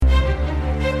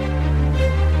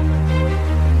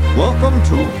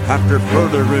to After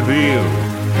Further Review.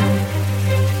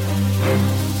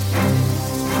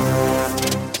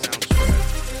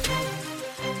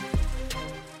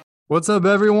 What's up,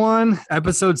 everyone?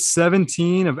 Episode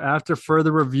 17 of After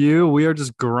Further Review. We are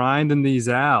just grinding these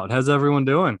out. How's everyone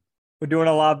doing? We're doing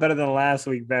a lot better than last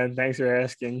week, Ben. Thanks for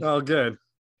asking. Oh, good.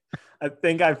 I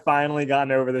think I've finally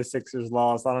gotten over the Sixers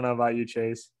loss. I don't know about you,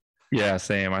 Chase. Yeah,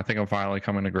 same. I think I'm finally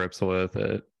coming to grips with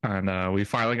it. And we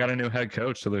finally got a new head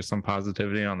coach, so there's some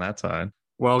positivity on that side.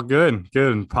 Well, good.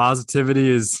 Positivity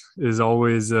is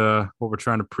always what we're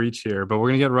trying to preach here. But we're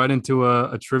going to get right into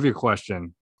a trivia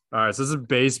question. All right, so this is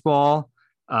baseball.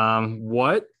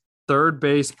 What third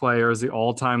base player is the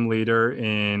all-time leader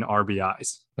in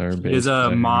RBIs? Third base Is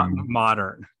a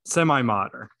modern,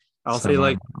 semi-modern. I'll say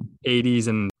like 80s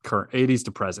and current, 80s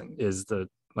to present is the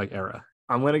era.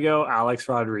 I'm going to go Alex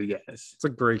Rodriguez. It's a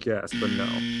great guess, but no.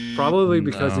 Probably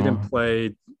because he didn't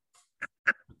play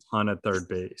a ton at third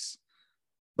base.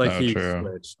 He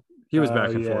switched. He was back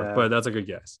and forth, but that's a good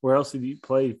guess. Where else did he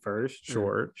play first?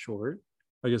 Short.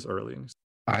 I guess early.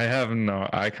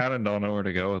 I kind of don't know where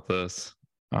to go with this.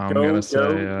 I'm going to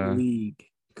say league.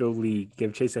 Go league.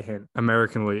 Give Chase a hint.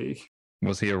 American League.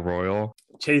 Was he a Royal?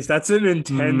 Chase, that's an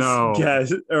intense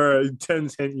guess or an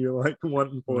intense hint. You're like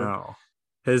 1 point. No.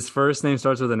 His first name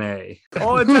starts with an A.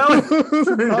 Oh, it's Alex.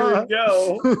 Here we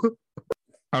go.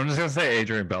 I'm just going to say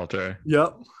Adrian Beltre.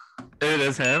 Yep. It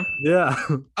is him? Yeah.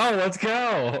 Oh, let's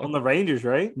go. On the Rangers,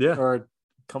 right? Yeah. Or a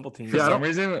couple teams. For some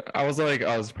reason, I was probably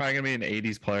going to be an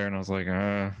 80s player, and I was like,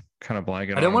 kind of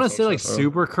blanking. I didn't want to say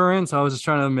super current, so I was just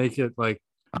trying to make it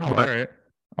all right.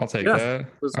 I'll take that.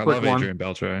 I love Adrian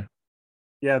Beltre.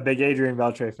 Yeah, big Adrian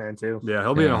Beltre fan too. Yeah,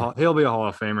 he'll be a Hall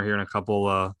of Famer here in a couple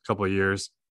of years.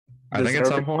 I think at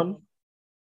some point.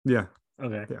 Yeah.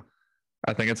 Okay. Yeah.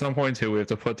 I think at some point too, we have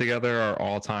to put together our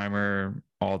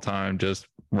all-time just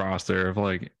roster of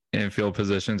infield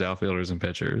positions, outfielders, and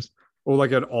pitchers. Well,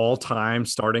 an all-time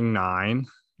starting 9.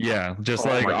 Yeah, just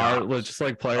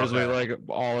players we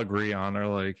all agree on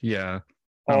are I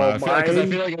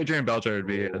feel like Adrian Beltre would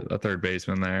be a third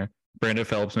baseman there. Brandon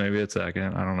Phillips maybe at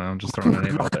second. I don't know. I'm just throwing a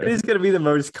name out there. It's going to be the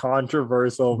most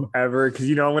controversial ever because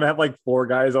I'm going to have 4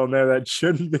 guys on there that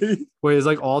shouldn't be. Wait, is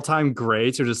all-time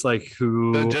greats or just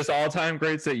who? Just all-time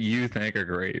greats that you think are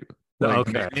great.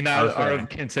 Okay. Maybe not are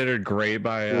considered great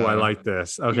by I like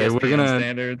this. Okay, ESPN we're gonna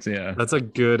standards. Yeah, that's a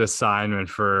good assignment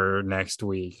for next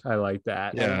week. I like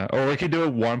that. Yeah, or we could do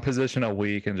it one position a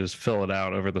week and just fill it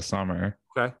out over the summer.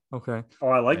 Okay. Oh,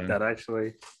 I like that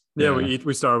actually. Yeah,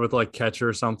 we start with catcher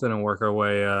or something and work our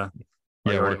way.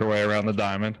 Work our way around the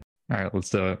diamond. All right, let's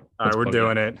do it. All right, we're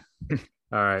doing it.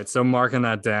 All right, so marking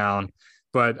that down.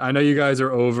 But I know you guys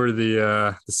are over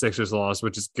the Sixers loss,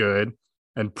 which is good.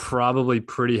 And probably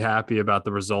pretty happy about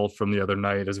the result from the other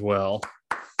night as well.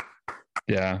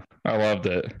 Yeah, I loved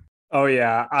it. Oh,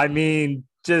 yeah. I mean,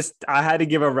 I had to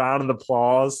give a round of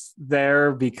applause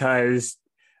there because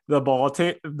the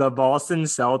Boston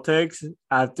Celtics,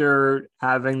 after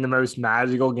having the most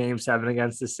magical Game 7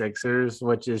 against the Sixers,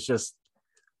 which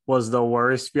was the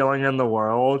worst feeling in the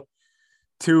world,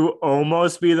 to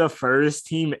almost be the first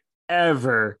team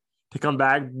ever to come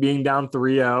back being down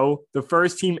 3-0, the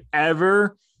first team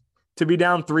ever to be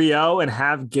down 3-0 and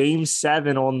have Game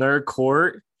 7 on their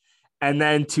court, and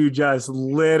then to just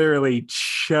literally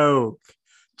choke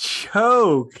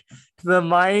the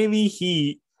Miami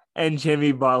Heat and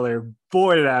Jimmy Butler.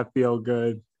 Boy, did that feel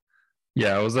good.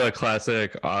 Yeah, it was a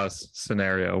classic us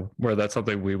scenario where that's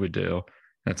something we would do,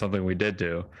 and something we did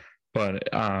do. But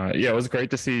it was great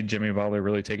to see Jimmy Butler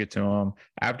really take it to him.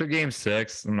 After Game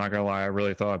 6, I'm not going to lie, I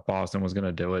really thought Boston was going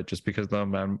to do it just because the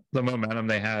momentum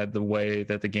they had, the way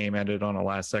that the game ended on a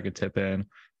last-second tip-in.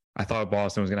 I thought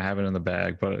Boston was going to have it in the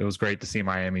bag, but it was great to see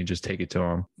Miami just take it to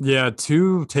him. Yeah,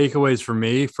 2 takeaways for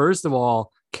me. First of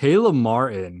all, Caleb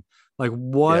Martin.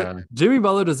 What? Yeah. Jimmy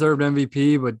Butler deserved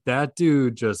MVP, but that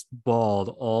dude just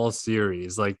balled all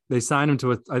series. They signed him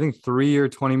to I think 3-year,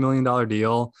 $20 million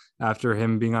deal after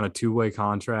him being on a 2-way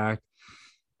contract.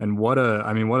 And what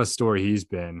a story he's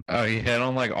been. Oh, he hit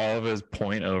on all of his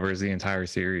point overs the entire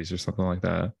series or something like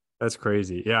that. That's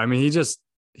crazy. Yeah, I mean, he just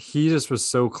was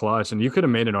so clutch, and you could have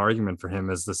made an argument for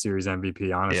him as the series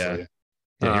MVP, honestly.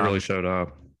 Yeah, he really showed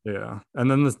up. Yeah.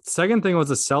 And then the second thing was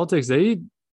the Celtics, they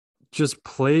just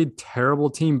played terrible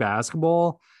team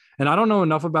basketball. And I don't know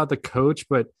enough about the coach,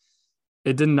 but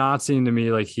it did not seem to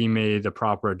me like he made the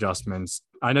proper adjustments.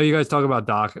 I know you guys talk about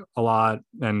Doc a lot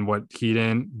and what he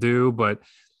didn't do, but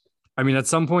I mean, at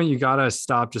some point you got to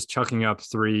stop just chucking up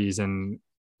threes and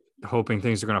hoping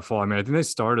things are going to fall. I mean, I think they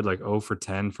started 0 for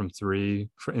 10 from 3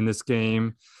 in this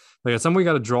game. At some point you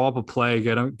got to draw up a play,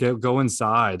 go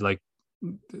inside.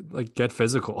 like get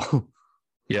physical.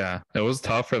 Yeah, it was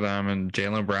tough for them, and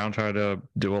Jaylen Brown tried to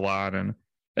do a lot, and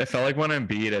it felt like when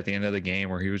Embiid at the end of the game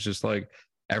where he was just like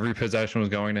every possession was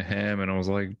going to him, and it was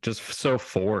like just so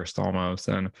forced almost.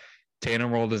 And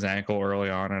Tatum rolled his ankle early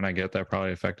on, and I get that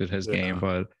probably affected his game,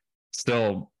 but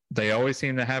still, they always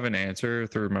seem to have an answer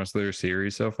through most of their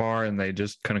series so far, and they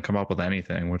just couldn't come up with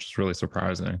anything, which is really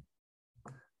surprising.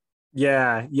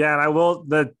 Yeah, and I will.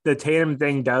 The Tatum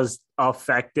thing does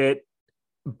affect it,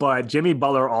 but Jimmy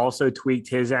Butler also tweaked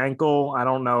his ankle. I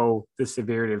don't know the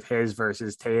severity of his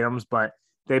versus Tatum's, but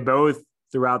they both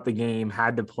throughout the game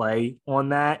had to play on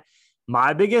that.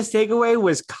 My biggest takeaway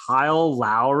was Kyle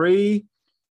Lowry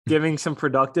giving some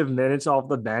productive minutes off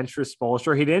the bench for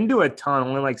Spoelstra. He didn't do a ton,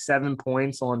 only like 7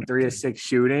 points on 3 of 6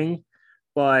 shooting,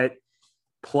 but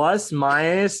plus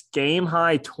minus game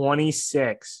high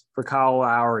 26 for Kyle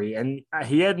Lowry. And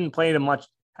he hadn't played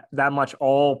that much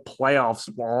all playoffs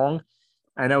long.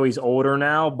 I know he's older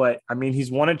now, but I mean,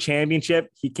 he's won a championship.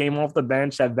 He came off the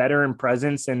bench, that veteran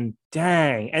presence, and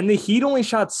dang. And the Heat only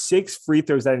shot 6 free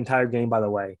throws that entire game, by the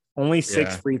way. Only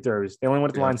 6 free throws. They only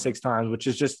went to the line 6 times, which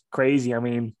is just crazy. I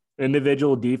mean,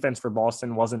 individual defense for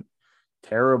Boston wasn't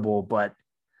terrible, but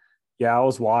yeah, it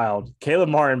was wild. Caleb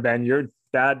Martin, Ben,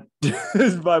 that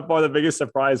is by far the biggest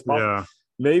surprise.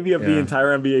 Maybe of the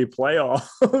entire NBA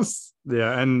playoffs.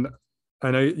 Yeah, and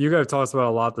I know you guys talked about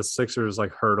a lot the Sixers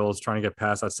like hurdles trying to get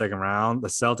past that second round. The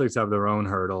Celtics have their own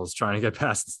hurdles trying to get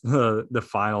past the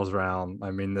finals round.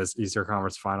 I mean, this Eastern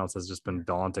Conference Finals has just been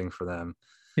daunting for them.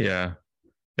 Yeah,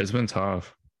 it's been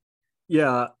tough.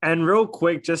 Yeah, and real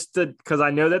quick, just because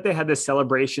I know that they had this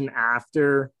celebration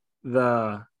after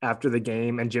the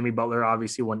game, and Jimmy Butler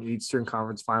obviously won Eastern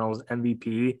Conference Finals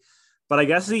MVP. But I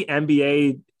guess the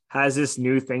NBA has this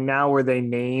new thing now where they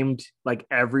named like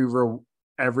every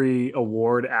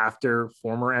award after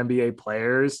former NBA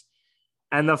players.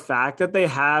 And the fact that they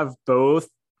have both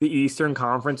the Eastern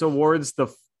Conference awards,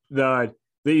 the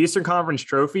Eastern Conference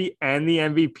trophy and the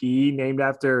MVP named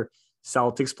after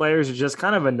Celtics players is just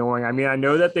kind of annoying. I mean, I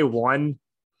know that they won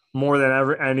more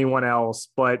than anyone else,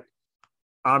 but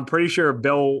I'm pretty sure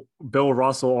Bill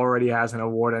Russell already has an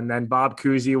award. And then Bob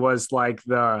Cousy was like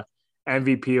the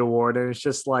MVP award. And it's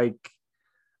just like,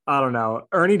 I don't know.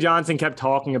 Ernie Johnson kept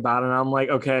talking about it. And I'm like,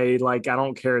 okay, like, I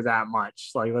don't care that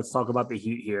much. Like, let's talk about the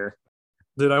Heat here.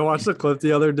 Did I watch the clip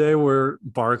the other day where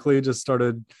Barkley just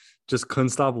couldn't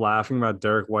stop laughing about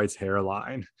Derek White's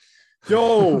hairline?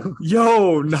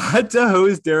 Yo, not to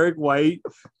hose Derek White,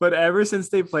 but ever since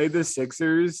they played the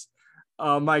Sixers,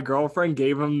 my girlfriend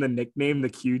gave him the nickname the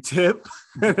Q-tip.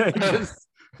 And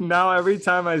now every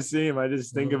time I see him, I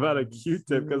just think about a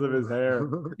Q-tip because of his hair.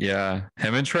 Yeah,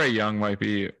 him and Trae Young might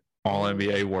be all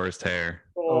NBA worst hair.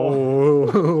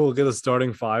 Oh, we'll get a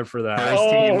starting 5 for that. First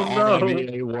team all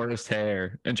NBA worst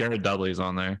hair, and Jared Dudley's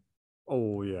on there.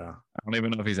 Oh yeah, I don't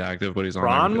even know if he's active, but he's on.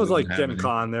 Ron was like getting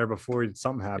caught on there before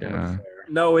something happened. Yeah.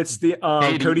 No, it's the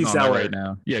Cody Zeller right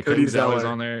now. Yeah, Cody Zeller's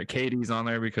on there. Katie's on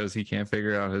there because he can't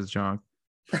figure out his junk.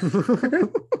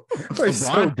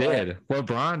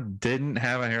 LeBron didn't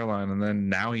have a hairline, and then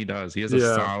now he does. He has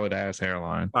a solid ass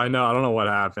hairline. I know. I don't know what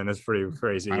happened. It's pretty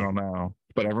crazy. I don't know,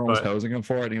 but everyone was hosing him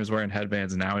for it. And he was wearing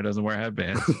headbands, and now he doesn't wear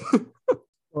headbands.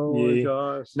 Oh my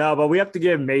gosh! No, but we have to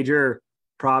give major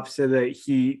props to the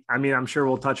Heat. I mean, I'm sure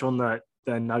we'll touch on the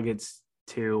Nuggets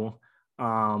too,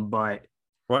 but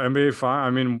NBA final. I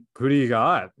mean, who do you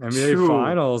got? NBA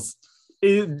Finals.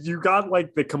 You got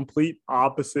like the complete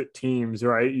opposite teams,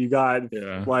 right? You got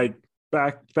like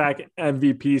back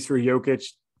MVPs for Jokic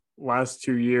last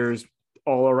 2 years,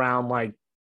 all around like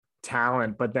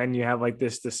talent, but then you have like the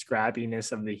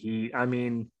scrappiness of the Heat. I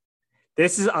mean,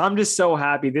 I'm just so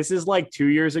happy. This is like 2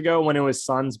 years ago when it was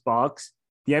Suns Bucks.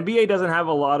 The NBA doesn't have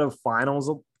a lot of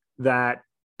finals that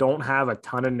don't have a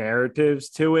ton of narratives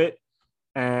to it.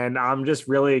 And I'm just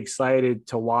really excited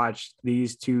to watch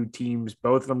these two teams,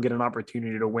 both of them get an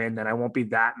opportunity to win. And I won't be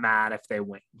that mad if they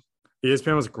win.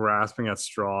 ESPN was grasping at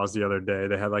straws the other day.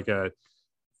 They had like a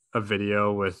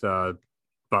video with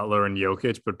Butler and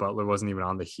Jokic, but Butler wasn't even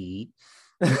on the Heat.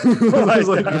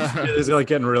 It was like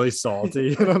getting really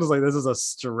salty. And I was like, this is a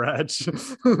stretch.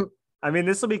 I mean,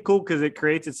 this will be cool because it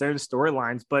creates its own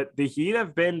storylines. But the Heat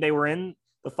they were in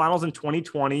the finals in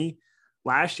 2020.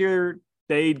 Last year,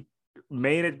 they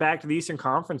made it back to the Eastern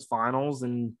Conference Finals,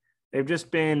 and they've just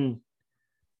been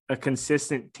a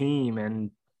consistent team.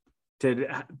 And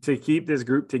to keep this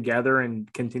group together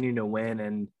and continue to win.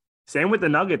 And same with the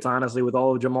Nuggets, honestly, with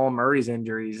all of Jamal Murray's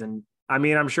injuries. And I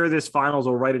mean, I'm sure this finals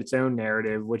will write its own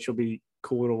narrative, which will be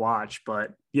cool to watch.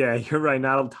 But yeah, you're right.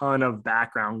 Not a ton of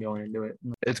background going into it.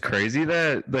 It's crazy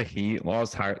that the Heat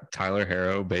lost Tyler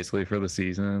Herro basically for the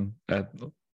season at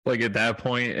that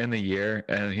point in the year,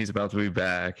 and he's about to be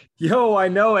back. Yo, I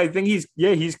know. I think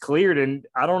he's cleared, and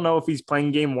I don't know if he's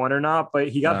playing game 1 or not, but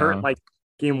he got hurt in like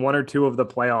game 1 or 2 of the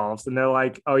playoffs, and they're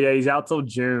like, oh yeah, he's out till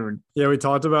June. Yeah, we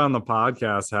talked about on the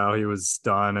podcast how he was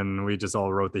done, and we just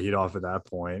all wrote the Heat off at that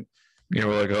point. You know,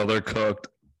 we're like, oh, they're cooked.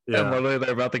 Yeah. And literally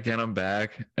they're about to get him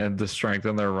back and to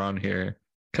strengthen their run here.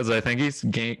 Because I think he's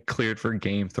cleared for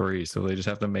game 3, so they just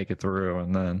have to make it through,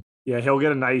 and then yeah, he'll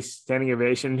get a nice standing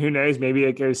ovation. Who knows? Maybe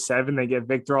it goes 7. They get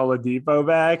Victor Oladipo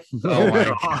back. Oh my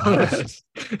gosh.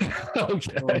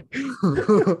 Okay.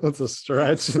 That's a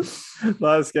stretch. A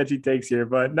lot of sketchy takes here,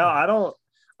 but no, I don't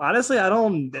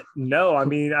know. I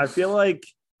mean, I feel like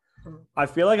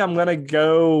I'm gonna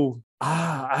go.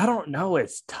 I don't know.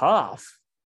 It's tough.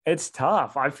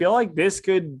 I feel like this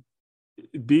could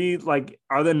be like,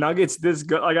 are the Nuggets this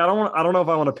good? Like, I don't know if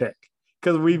I want to pick,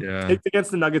 because we've picked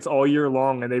against the Nuggets all year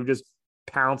long and they've just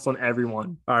pounced on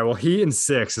everyone. All right, well, Heat in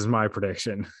 6 is my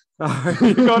prediction.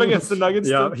 You're going against the Nuggets?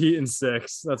 Yeah, Heat in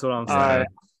 6. That's what I'm saying. All right,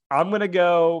 I'm gonna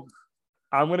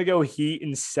go Heat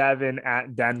in 7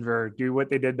 at Denver. Do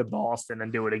what they did to Boston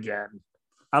and do it again.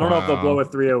 I don't know if they'll blow a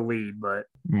 3-0 lead, but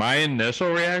my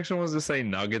initial reaction was to say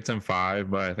Nuggets in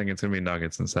 5, but I think it's gonna be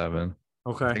Nuggets in 7.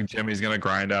 Okay. I think Jimmy's gonna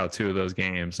grind out 2 of those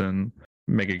games and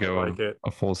make it go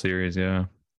a full series. Yeah.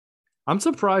 I'm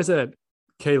surprised that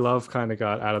K Love kind of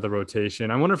got out of the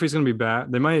rotation. I wonder if he's going to be back.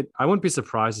 I wouldn't be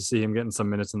surprised to see him getting some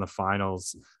minutes in the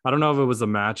finals. I don't know if it was the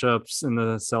matchups in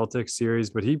the Celtics series,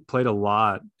 but he played a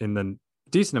lot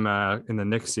decent amount in the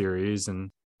Knicks series.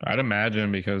 And I'd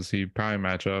imagine because he probably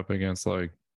match up against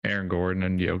like Aaron Gordon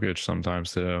and Jokic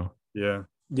sometimes too. Yeah.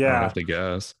 I have to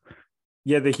guess.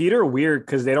 Yeah, the Heat are weird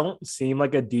because they don't seem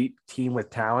like a deep team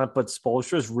with talent, but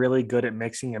Spoelstra's really good at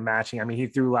mixing and matching. I mean, he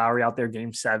threw Lowry out there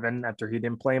game 7 after he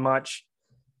didn't play much.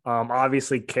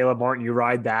 Obviously, Caleb Martin, you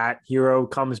ride that. Hero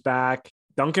comes back.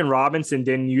 Duncan Robinson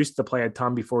didn't used to play a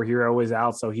ton before Hero was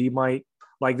out, so he might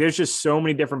 – like, there's just so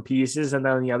many different pieces. And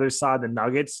then on the other side, the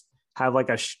Nuggets have like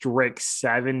a strict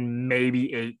 7,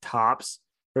 maybe 8 tops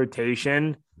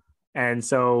rotation. And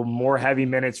so more heavy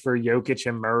minutes for Jokic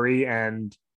and Murray.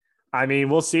 And I mean,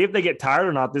 we'll see if they get tired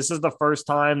or not. This is the first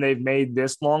time they've made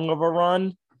this long of a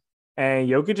run. And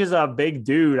Jokic is a big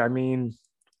dude. I mean,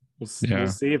 we'll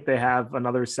see if they have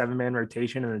another 7-man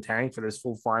rotation in the tank for this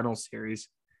full final series.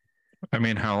 I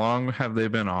mean, how long have they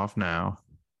been off now?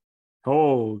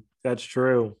 Oh, that's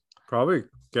true. Probably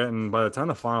by the time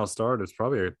the final started, it's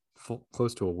probably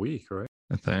close to a week, right?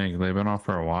 I think they've been off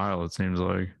for a while, it seems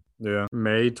like. Yeah.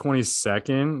 May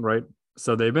 22nd, right?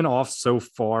 So they've been off so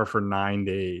far for 9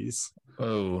 days.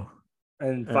 Oh.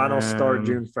 And final start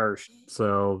June 1st.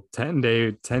 So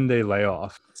 10-day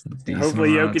layoff. Hopefully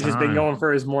Jokic has been going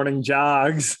for his morning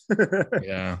jogs.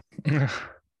 Yeah.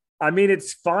 I mean,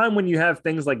 it's fine when you have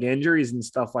things like injuries and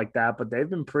stuff like that, but they've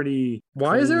been pretty.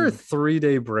 Why is there a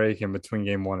 3-day break in between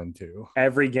game 1 and 2?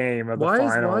 Every game of the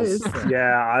finals. Why is that?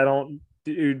 Yeah, I don't,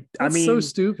 dude. That's so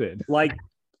stupid. Like,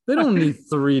 they don't need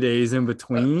 3 days in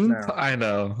between. No. I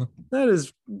know.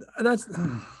 That's.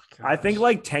 I think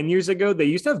like 10 years ago, they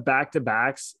used to have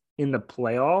back-to-backs in the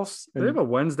playoffs. They have a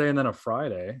Wednesday and then a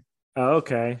Friday. Oh,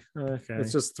 okay.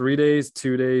 It's just 3 days,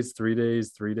 2 days, 3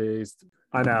 days, 3 days.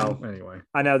 I know. Anyway,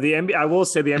 I know the NBA. I will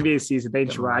say the NBA season, they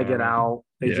drag it out.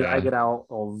 They drag it out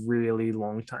a really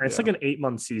long time. It's like an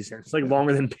 8-month season. It's like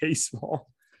longer than baseball.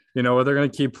 You know what? They're going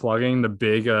to keep plugging the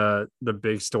big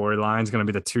storyline is going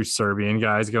to be the 2 Serbian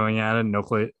guys going at it.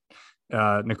 Nikola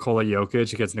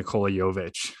Jokic against Nikola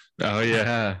Jovic. Oh,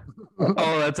 yeah.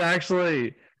 Oh, that's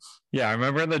actually – yeah, I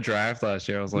remember in the draft last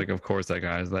year, I was like, of course that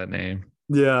guy has that name.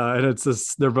 Yeah, and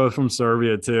they're both from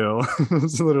Serbia, too.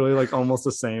 It's literally like almost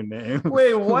the same name.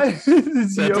 Wait, what?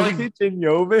 It's Jokic and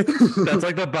Jovic? That's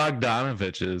like the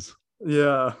Bogdanoviches.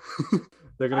 Yeah.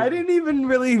 I didn't even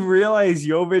really realize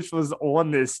Jovic was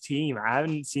on this team. I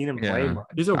haven't seen him play much.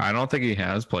 I don't think he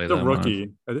has played. He's a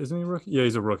rookie. Isn't he a rookie? Yeah,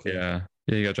 he's a rookie. Yeah,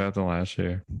 he got drafted last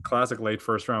year. Classic late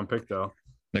first-round pick, though.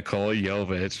 Nikola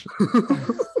Jovic.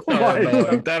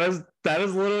 No, that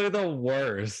is literally the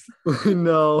worst.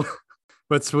 No.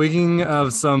 But speaking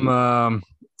of some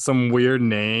weird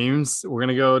names, we're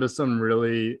gonna go to some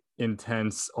really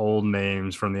intense old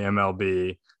names from the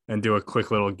MLB and do a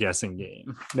quick little guessing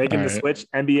game. Making the switch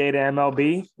NBA to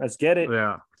MLB. Let's get it.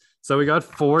 Yeah. So we got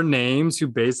 4 names who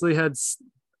basically had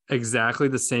exactly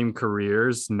the same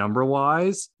careers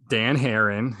number-wise. Dan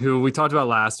Herron, who we talked about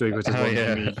last week, which is what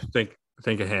made me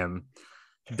think of him.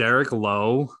 Derek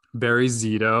Lowe, Barry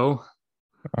Zito,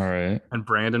 All right. and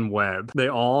Brandon Webb. They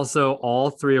also, all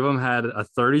three of them had a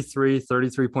 33,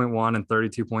 33.1, and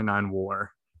 32.9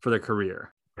 WAR for their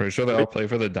career. Pretty sure they all play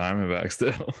for the Diamondbacks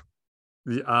still.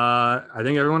 I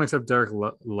think everyone except Derek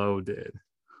Lowe did.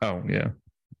 Oh, yeah.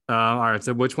 All right.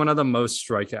 So which one are the most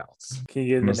strikeouts? Can you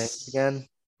give the names again?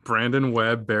 Brandon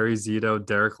Webb, Barry Zito,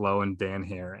 Derek Lowe, and Dan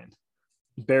Heron.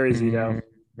 Barry Zito.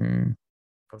 Mm-hmm.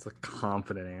 That's a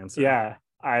confident answer. Yeah,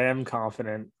 I am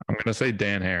confident. I'm going to say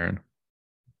Dan Heron.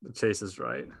 Chase is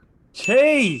right.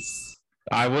 Chase!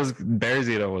 Barry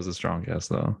Zito was a strong guess,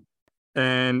 though.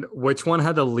 And which one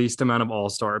had the least amount of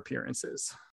all-star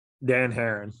appearances? Dan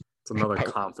Heron. It's another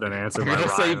confident answer. I'm by going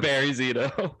to say Ryan. Barry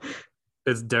Zito.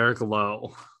 It's Derek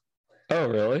Lowe. Oh,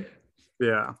 really?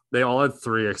 Yeah. They all had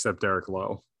 3 except Derek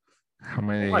Lowe. How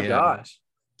many? Oh my gosh.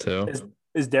 2.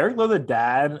 Is Derek Lowe the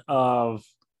dad of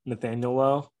Nathaniel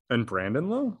Lowe? And Brandon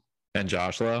Lowe? And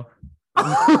Josh Lowe?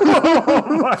 Oh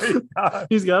my god.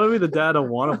 He's got to be the dad of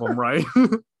one of them, right?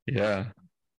 Yeah.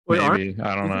 Wait, maybe.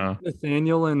 I don't know.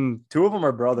 Nathaniel and 2 of them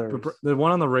are brothers. the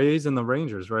one on the Rays and the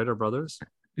Rangers, right? Are brothers?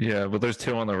 Yeah, but there's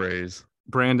 2 on the Rays.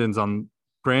 Brandon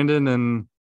and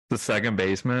The second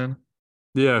baseman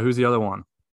yeah, who's the other one?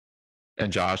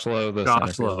 and Josh Lowe, the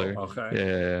Josh center Lowe. fielder. Okay.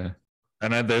 Yeah.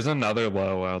 And then there's another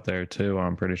Lowe out there too,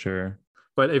 I'm pretty sure.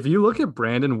 But if you look at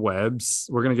Brandon Webb's,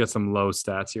 we're going to get some low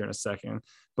stats here in a second.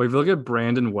 But if you look at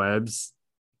Brandon Webb's,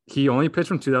 he only pitched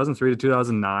from 2003 to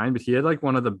 2009, but he had like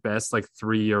one of the best like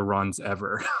 3-year runs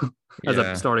ever as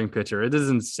a starting pitcher. It is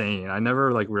insane. I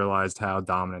never like realized how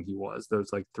dominant he was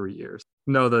those like 3 years.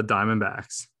 No, the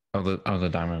Diamondbacks. Oh, the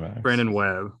Diamondbacks. Brandon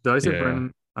Webb. Did I say Yeah.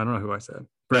 Brandon? I don't know who I said.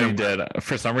 No, you Brandon did.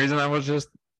 For some reason,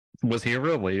 was he a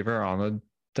reliever on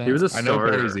the? He was a I know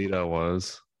Barry starter. Zito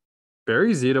was.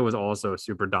 Barry Zito was also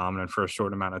super dominant for a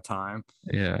short amount of time,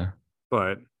 Yeah.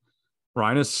 but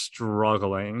Ryan is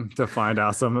struggling to find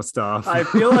out some stuff. I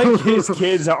feel like his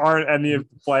kids aren't any of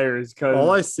the players because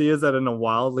All I see is that in a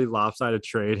wildly lopsided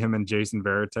trade, him and Jason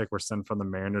Varitek were sent from the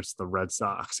Mariners to the Red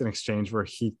Sox in exchange for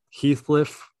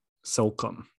Heathcliff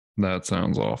Slocum. That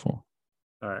sounds awful.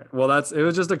 All right. Well,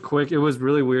 it was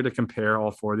really weird to compare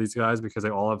all 4 of these guys because they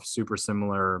all have super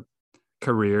similar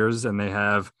careers, and they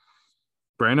have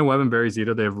Brandon Webb and Barry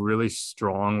Zito. They have really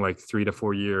strong, like 3 to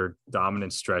 4 year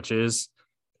dominant stretches.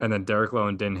 And then Derek Lowe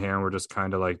and Dan Heron were just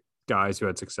kind of like guys who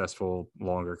had successful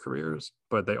longer careers,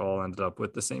 but they all ended up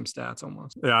with the same stats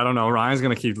almost. Yeah, I don't know. Ryan's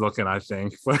going to keep looking, I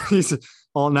think. But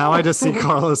now I just see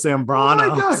Carlos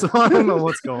Zambrano. Oh so I don't know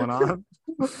what's going on.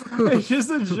 it's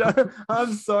just a joke.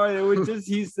 I'm sorry.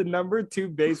 He's the number 2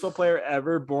 baseball player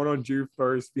ever born on June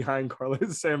 1st behind Carlos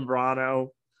Zambrano.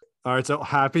 All right, so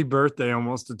happy birthday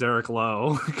almost to Derek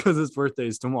Lowe because his birthday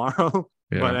is tomorrow.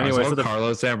 Yeah. But anyway, I saw so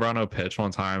Carlos Zambrano pitch one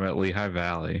time at Lehigh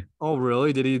Valley. Oh,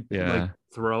 really? Did he Yeah.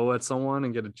 throw at someone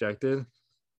and get ejected?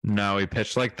 No, he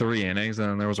pitched like 3 innings and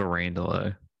then there was a rain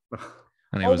delay.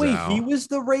 And he was out. He was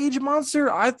the Rage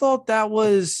Monster? I thought that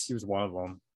was He was one of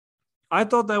them.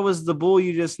 the bull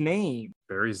you just named.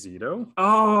 Barry Zito?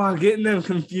 Oh, I'm getting them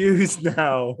confused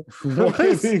now.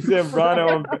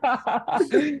 Zambrano.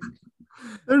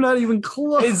 They're not even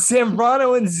close. It's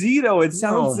Zambrano and Zito. It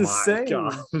sounds the same.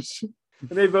 Gosh.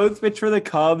 They both pitch for the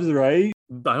Cubs, right?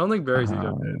 I don't think Barry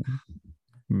Zito did.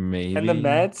 Maybe. And the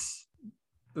Mets.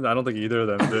 I don't think either of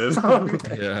them did.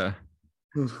 Yeah.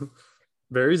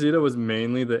 Barry Zito was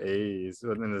mainly the A's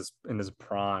in his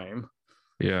prime,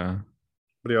 Yeah.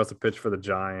 but he also pitched for the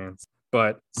Giants.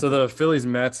 But so the Phillies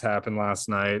Mets happened last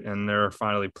night, and they're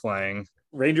finally playing.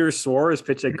 Ranger Suarez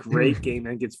pitched a great game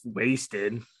and gets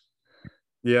wasted.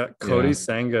 Yeah, Cody Yeah.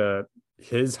 Senga,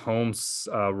 his home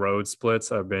road splits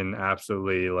have been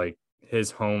absolutely like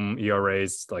his home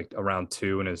ERAs like around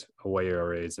 2 and his away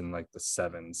ERAs in like the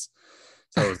 7s.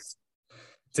 So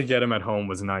to get him at home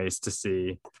was nice to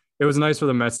see. It was nice for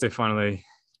the Mets to finally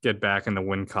get back in the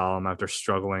win column after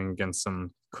struggling against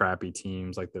some crappy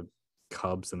teams like the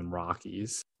Cubs and the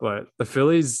Rockies. But the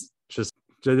Phillies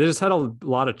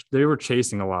they were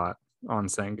chasing a lot on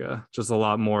Senga, just a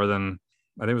lot more than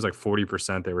I think it was like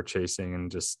 40% they were chasing,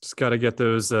 and just got to get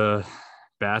those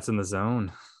bats in the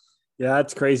zone. Yeah,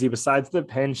 that's crazy. Besides the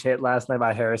pinch hit last night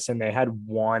by Harrison, they had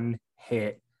 1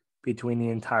 hit between the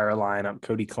entire lineup,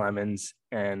 Cody Clemens.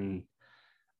 And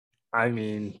I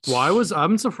mean,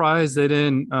 I'm surprised they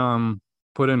didn't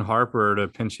put in Harper to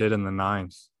pinch hit in the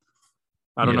 9th.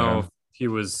 I don't know if he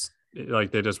was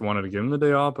like they just wanted to give him the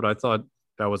day off, but I thought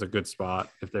that was a good spot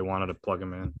if they wanted to plug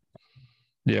him in.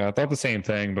 Yeah, I thought the same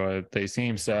thing, but they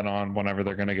seem set on whenever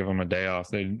they're going to give him a day off,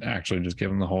 they actually just give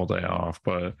him the whole day off.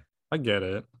 But I get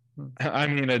it. I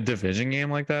mean, a division game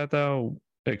like that, though,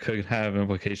 it could have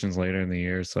implications later in the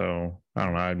year. So I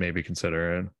don't know. I'd maybe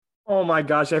consider it. Oh my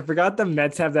gosh, I forgot the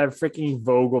Mets have that freaking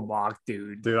Vogelbach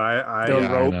dude. Dude, I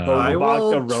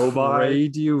Vogelbach, the will robot.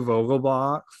 trade you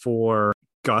Vogelbach for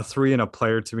Guthrie and a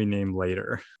player to be named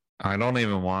later. I don't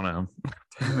even want him.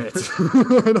 Damn it.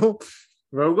 I don't.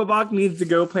 Vogelbach needs to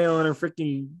go play on a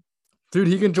freaking. Dude,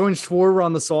 he can join Schwarber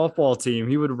on the softball team.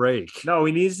 He would rake. No,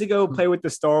 he needs to go play with the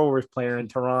Star Wars player in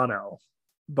Toronto,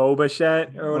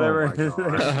 Boba or whatever.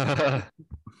 Oh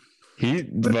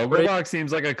Vogelbach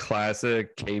seems like a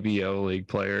classic KBO league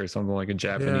player or something, like a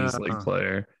Japanese league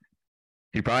player.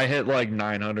 He probably hit like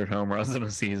 900 home runs in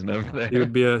a season over there. He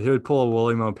would pull a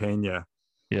Willie Mopena.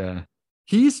 Yeah.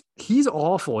 He's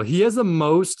awful. He has the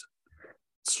most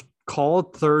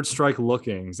called third strike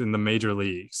lookings in the major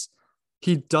leagues.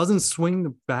 He doesn't swing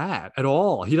the bat at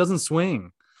all. He doesn't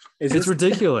swing. It's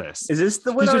ridiculous. Is this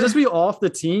the one? He should just be off the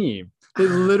team. They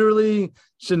literally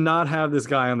should not have this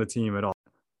guy on the team at all.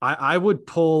 I would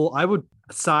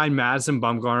sign Madison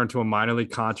Bumgarner to a minor league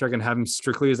contract and have him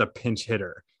strictly as a pinch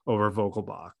hitter over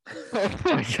Vogelbach. Oh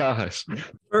my gosh.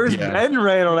 First Ben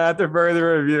ran on after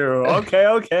further review.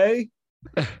 Okay.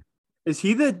 Is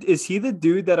he the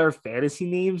dude that our fantasy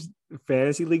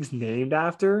leagues named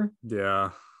after?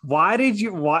 Yeah. Why does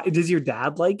your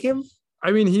dad like him? I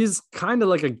mean, he's kind of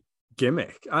like a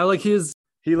gimmick. I like his.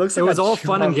 He looks. It was all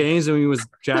fun and games when he was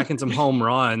jacking some home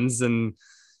runs and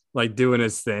like doing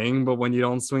his thing. But when you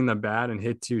don't swing the bat and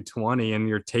hit 220 and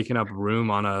you're taking up room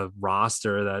on a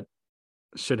roster that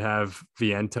should have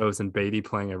Vientos and Beatty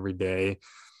playing every day,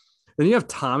 then you have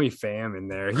Tommy Pham in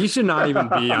there. He should not even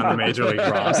be on the major league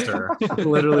roster. He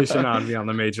literally should not be on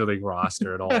the major league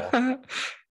roster at all.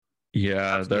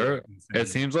 Yeah, it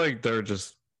seems like they're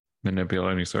just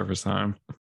manipulating surface time.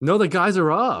 No, the guys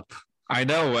are up. I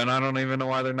know, and I don't even know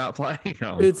why they're not playing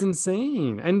them. It's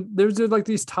insane. And there's like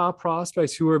these top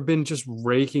prospects who have been just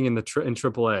raking in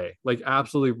AAA, like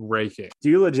absolutely raking. Do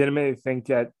you legitimately think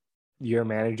that your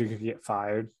manager could get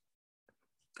fired?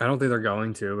 I don't think they're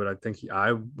going to, but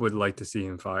I would like to see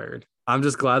him fired. I'm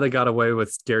just glad they got away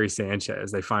with Gary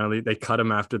Sanchez. They cut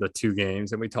him after the 2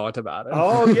 games, and we talked about it.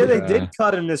 Oh yeah, they did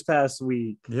cut him this past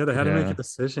week. Yeah, they had to make a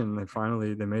decision.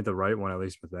 They made the right one, at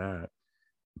least with that.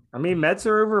 I mean, Mets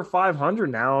are over 500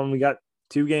 now, and we got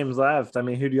 2 games left. I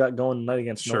mean, who do you got going tonight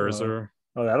against Scherzer? Nola?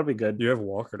 Oh, that'll be good. You have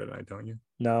Walker tonight, don't you?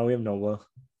 No, we have Nola.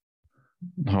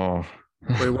 Oh,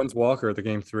 wait, when's Walker? The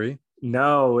game 3?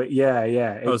 No,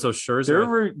 yeah. Oh, so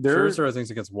Scherzer. Scherzer, I think,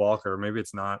 is against Walker. Maybe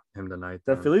it's not him tonight.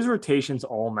 The Phillies' rotation's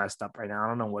all messed up right now. I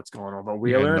don't know what's going on, but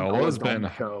Wheeler and Nola's been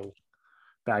go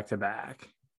back to back.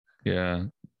 Yeah,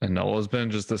 and Nola's been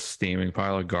just a steaming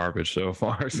pile of garbage so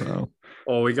far. So,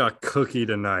 we got Cookie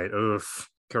tonight. Oof,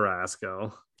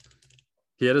 Carrasco.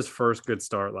 He had his first good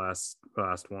start last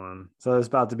one. So it's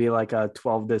about to be like a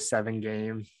 12-7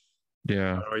 game.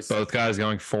 Yeah, both guys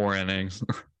going 4 innings.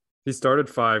 He started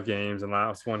 5 games, and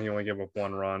last one he only gave up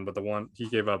 1 run, but the one he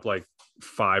gave up like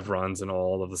 5 runs in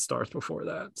all of the starts before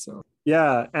that. So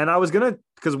yeah, and I was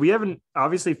because we haven't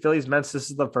obviously Phillies Mets.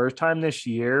 This is the first time this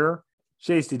year.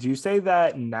 Chase, did you say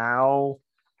that now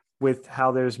with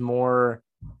how there's more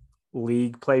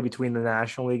league play between the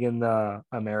National League and the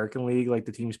American League, like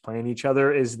the teams playing each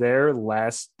other, is there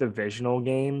less divisional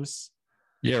games?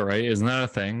 Yeah, right. Isn't that a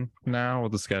thing now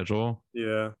with the schedule?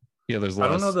 Yeah. Yeah, there's less.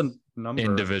 I don't know the number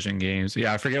in division games.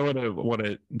 Yeah, I forget what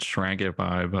it shrank it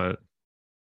by, but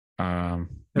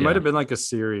it might have been like a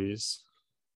series.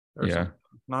 Yeah, something.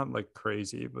 Not like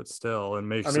crazy, but still, it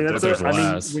makes. I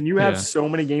mean, when you have so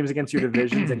many games against your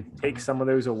divisions and take some of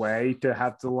those away to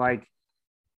have to like,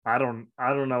 I don't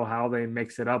know how they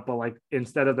mix it up, but like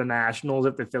instead of the Nationals,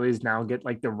 if the Phillies now get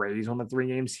like the Rays on the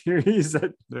 3-game series,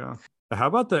 yeah. How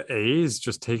about the A's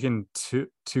just taking two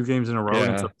games in a row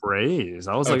against the Braves?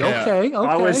 I was like, okay.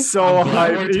 I was so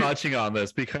hyped. We're touching on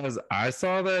this because I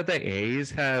saw that the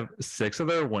A's have 6 of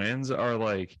their wins are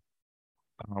like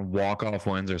walk-off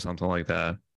wins or something like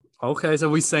that. Okay, so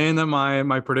we saying that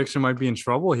my prediction might be in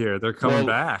trouble here. They're coming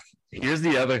back. Here's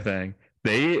the other thing.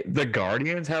 The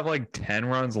Guardians have like 10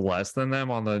 runs less than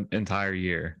them on the entire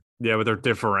year. Yeah, but their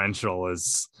differential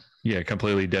is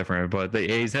completely different. But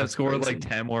the A's have scored like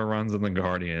 10 more runs than the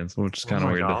Guardians, which is kind of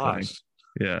weird to think.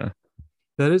 Yeah.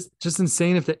 That is just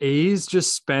insane. If the A's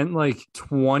just spent like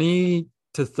 $20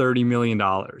 to $30 million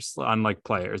on like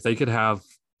players, they could have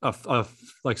a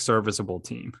like serviceable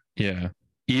team. Yeah.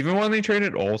 Even when they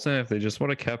traded Olsen, if they just would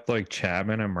have kept like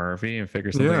Chapman and Murphy and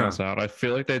figured something else out, I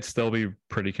feel like they'd still be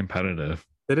pretty competitive.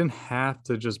 They didn't have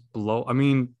to just blow. I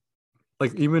mean,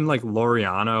 like even like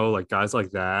Laureano, like guys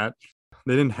like that,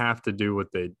 they didn't have to do what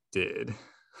they did.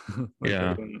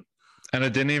 And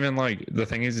it didn't even like, the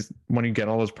thing is when you get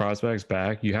all those prospects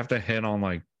back, you have to hit on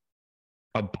like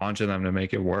a bunch of them to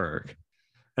make it work.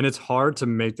 And it's hard to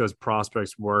make those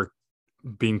prospects work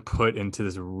being put into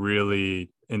this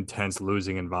really intense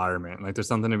losing environment. Like there's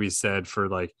something to be said for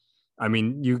like, I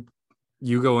mean,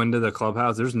 you go into the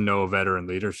clubhouse, there's no veteran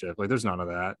leadership. Like there's none of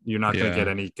that. You're not going to get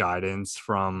any guidance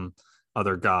from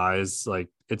other guys. Like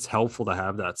it's helpful to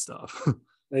have that stuff.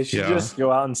 They should just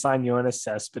go out and sign Yoenis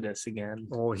Cespedes again.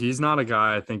 Well, he's not a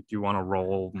guy I think you want to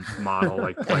role model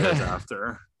like players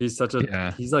after. He's such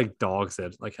a he's like dog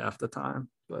shit like half the time.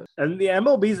 But and the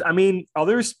MLB's, I mean,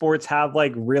 other sports have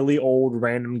like really old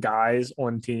random guys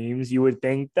on teams. You would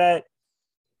think that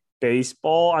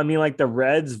baseball, I mean, like the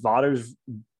Reds, Votter's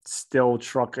still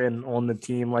trucking on the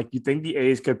team. Like you think the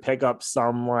A's could pick up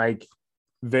some like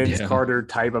Vince Carter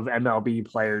type of MLB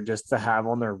player just to have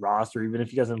on their roster, even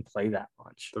if he doesn't play that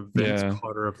much. The Vince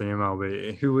Carter of the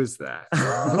MLB. Who is that?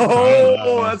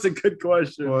 That's a good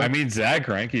question. I mean, Zach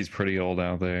Greinke's pretty old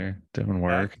out there doing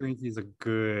work. Zach Greinke's a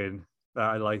good.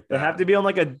 I like that. They have to be on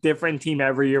like a different team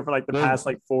every year for like the past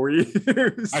like 4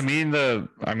 years. I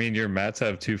mean, your Mets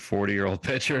have 2 40-year-old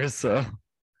pitchers, so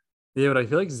yeah, but I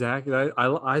feel like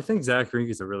I think Zach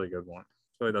Greinke's a really good one.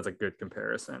 I feel like that's a good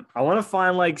comparison. I want to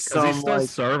find like some he's still like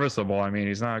serviceable. I mean,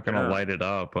 he's not gonna light it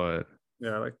up, but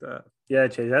yeah, I like that. Yeah,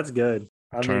 Chase, that's good.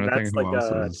 I mean, that's like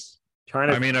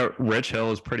I mean, Rich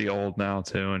Hill is pretty old now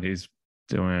too, and he's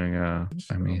doing. I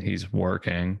mean, he's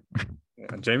working.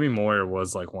 Yeah, Jamie Moyer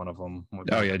was like one of them.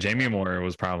 Oh yeah, Jamie Moyer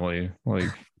was probably like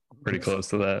pretty close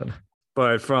to that.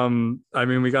 But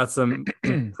we got some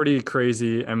pretty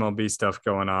crazy MLB stuff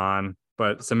going on,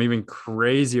 but some even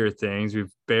crazier things.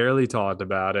 We've barely talked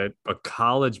about it, but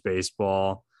college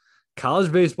baseball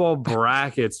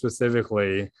brackets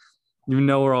specifically.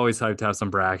 We're always hyped to have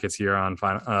some brackets here on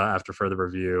after further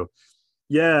review.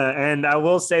 Yeah, and I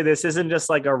will say this isn't just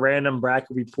like a random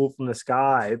bracket we pulled from the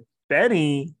sky.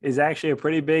 Benny is actually a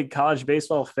pretty big college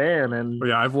baseball fan. And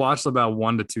I've watched about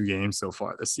 1 to 2 games so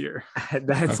far this year.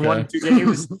 That's 1 to 2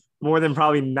 games more than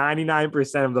probably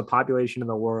 99% of the population in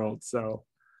the world. So,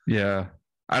 yeah,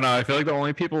 I know. I feel like the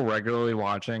only people regularly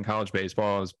watching college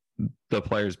baseball is the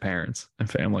players' parents and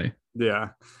family. Yeah,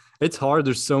 it's hard.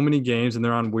 There's so many games and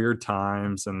they're on weird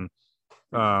times. And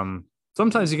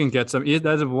sometimes you can get some.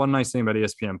 That's one nice thing about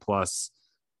ESPN Plus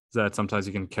is that sometimes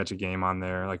you can catch a game on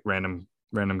there, like random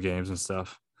games and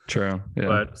stuff. True. Yeah.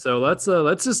 But so let's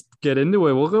just get into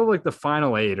it. We'll go like the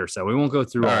final 8 or so. We won't go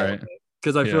through all of it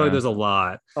because I feel like there's a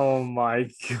lot. Oh my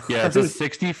God. Yeah, it's a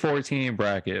 64-team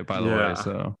bracket, by the way.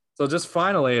 So just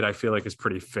final 8, I feel like is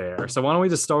pretty fair. So why don't we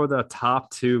just start with the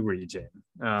top 2 region?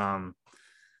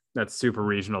 That's super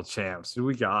regional champs. Who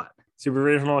we got? Super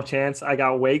regional champs. I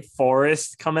got Wake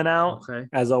Forest coming out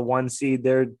as a 1 seed.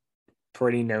 They're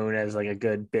pretty known as like a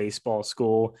good baseball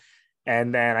school.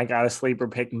 And then I got a sleeper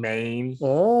pick Maine.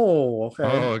 Oh, okay.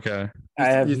 Oh, okay.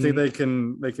 You think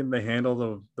they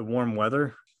handle the warm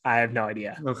weather? I have no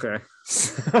idea. Okay.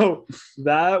 So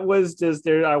that was just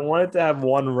there. I wanted to have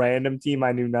one random team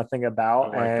I knew nothing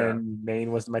about, and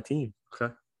Maine was my team.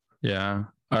 Okay. Yeah.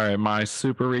 All right. My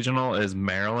super regional is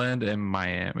Maryland and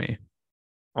Miami.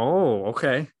 Oh,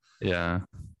 okay. Yeah.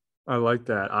 I like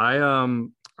that.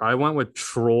 I went with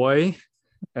Troy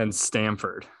and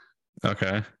Stanford.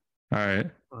 Okay. All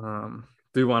right.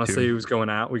 Do you want to say who's going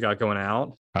out? We got going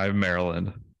out. I have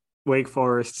Maryland. Wake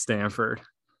Forest. Stanford.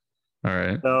 All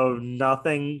right. So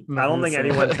nothing. I don't think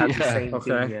anyone's had the same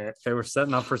team yet. Okay, we're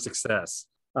setting up for success.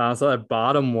 So that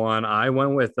bottom one, I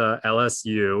went with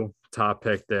LSU, top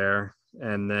pick there,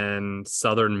 and then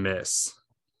Southern Miss.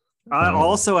 I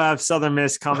also have Southern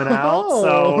Miss coming out.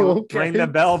 So ring the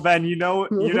bell, Ben. You know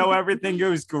everything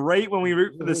goes great when we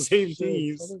root for the same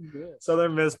teams.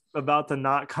 Southern Miss about to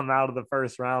not come out of the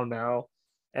first round now.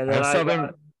 And then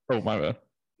my bad.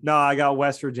 No, I got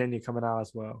West Virginia coming out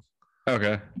as well.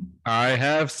 Okay. I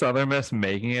have Southern Miss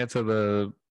making it to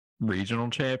the regional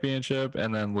championship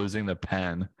and then losing to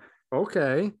Penn.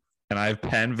 Okay. And I have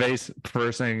Penn versus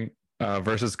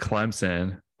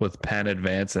Clemson with Penn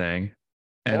advancing.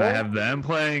 And I have them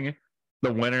playing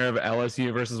the winner of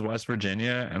LSU versus West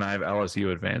Virginia, and I have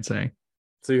LSU advancing.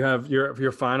 So you have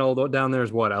your final down there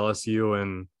is what, LSU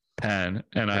and Penn,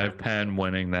 and I have Penn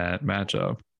winning that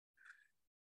matchup.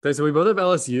 Okay, so we both have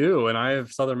LSU, and I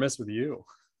have Southern Miss with you.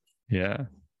 Yeah.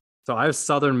 So I have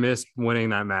Southern Miss winning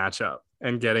that matchup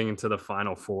and getting into the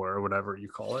Final Four or whatever you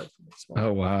call it.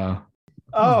 Oh, wow.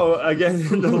 Oh,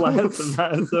 again, the last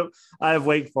matchup, I have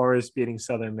Wake Forest beating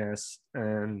Southern Miss,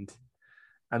 and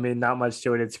I mean, not much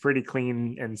to it. It's pretty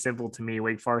clean and simple to me.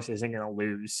 Wake Forest isn't going to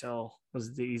lose, so it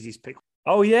was the easiest pick.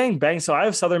 Oh, yeah, bang. So I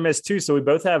have Southern Miss too. So we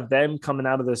both have them coming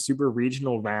out of the super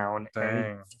regional round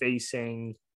and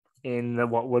facing in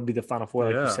what would be the Final Four,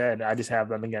 like you Yeah. said. I just have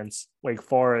them against Wake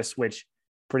Forest, which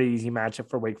pretty easy matchup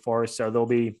for Wake Forest. So they'll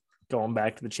be going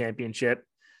back to the championship.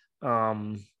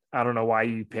 I don't know why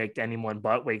you picked anyone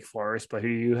but Wake Forest, but who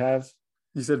do you have?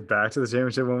 You said back to the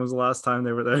championship. When was the last time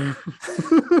they were there?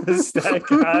 That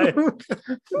guy.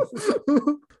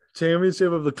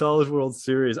 Championship of the College World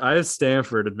Series. I have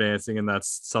Stanford advancing in that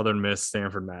Southern Miss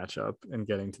Stanford matchup and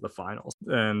getting to the finals.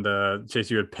 And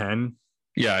Chase, you had Penn.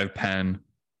 Yeah, I have Penn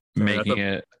making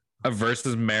it a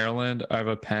versus Maryland. I have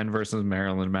a Penn versus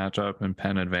Maryland matchup and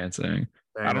Penn advancing.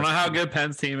 I don't know how good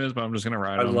Penn's team is, but I'm just gonna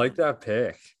ride I them. like that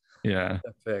pick. Yeah,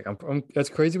 That pick. That's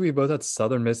crazy. We both had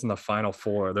Southern Miss in the Final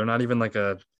Four. They're not even like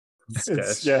a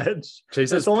sketch.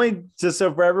 Chase It's only just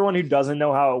so for everyone who doesn't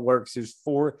know how it works, there's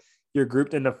four. You're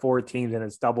grouped into 4 teams, and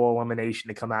it's double elimination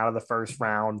to come out of the first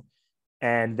round,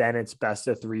 and then it's best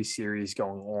of 3 series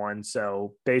going on.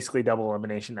 So basically double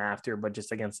elimination after, but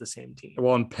just against the same team.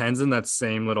 Well, and Penn's in that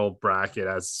same little bracket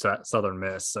as Southern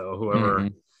Miss. So whoever,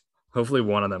 hopefully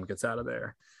one of them gets out of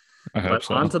there. I hope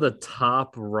so. On to the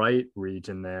top right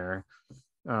region there.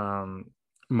 For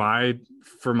my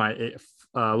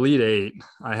lead 8,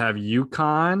 I have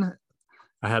UConn.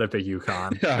 I had to pick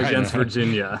UConn against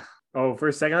Virginia. Oh, for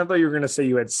a second, I thought you were going to say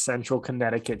you had Central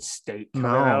Connecticut State coming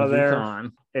out of there.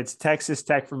 UConn. It's Texas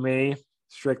Tech for me,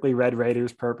 strictly Red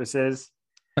Raiders purposes,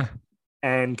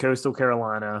 and Coastal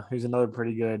Carolina, who's another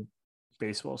pretty good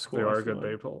baseball school. They are a good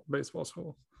baseball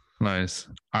school. Nice.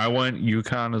 I went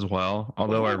UConn as well,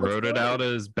 although I wrote it out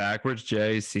as backwards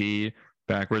JC,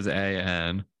 backwards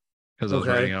AN, because I was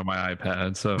writing on my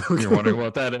iPad. So if you're wondering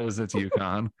what that is, it's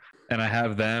UConn. And I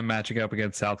have them matching up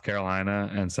against South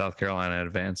Carolina and South Carolina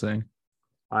advancing.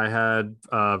 I had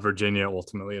Virginia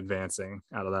ultimately advancing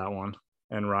out of that one.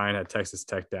 And Ryan had Texas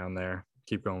Tech down there.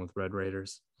 Keep going with Red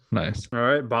Raiders. Nice. All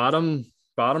right, bottom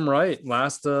right,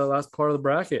 last part of the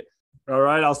bracket. All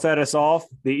right, I'll set us off.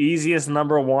 The easiest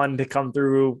number 1 to come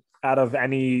through out of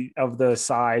any of the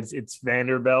sides, it's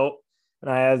Vanderbilt. And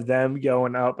I have them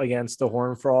going up against the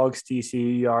Horned Frogs.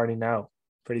 TCU, you already know.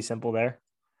 Pretty simple there.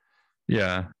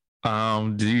 Yeah.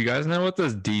 Do you guys know what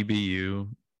this DBU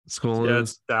school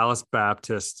is? It's Dallas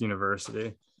Baptist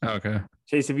University. Okay.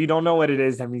 Chase, if you don't know what it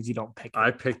is, that means you don't pick it. I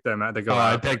picked them at the go.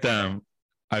 I picked them.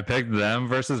 I picked them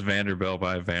versus Vanderbilt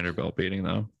by Vanderbilt beating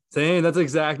them. Dang, that's the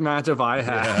exact matchup I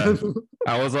had. Yeah.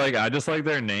 I was like, I just like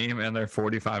their name and they're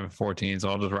 45-14, so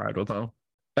I'll just ride with them.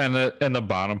 And the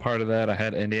bottom part of that, I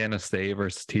had Indiana State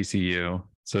versus TCU.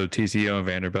 So TCU and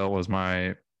Vanderbilt was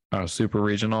my super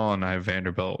regional, and I have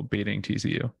Vanderbilt beating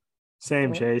TCU.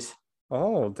 Same, Chase.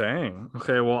 Oh, dang.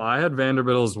 Okay, well, I had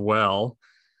Vanderbilt as well,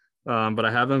 but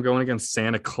I have them going against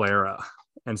Santa Clara,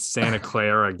 and Santa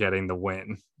Clara getting the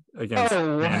win against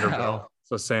Vanderbilt.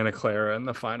 So Santa Clara in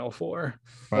the Final Four.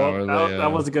 Well,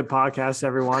 that was a good podcast,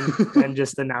 everyone. And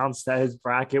just announced that his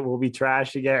bracket will be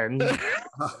trash again.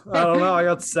 I don't know. I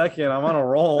got second. I'm on a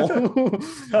roll.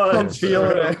 I'm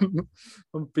feeling it.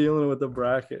 I'm feeling it with the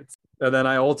brackets. And then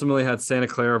I ultimately had Santa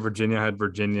Clara, Virginia. I had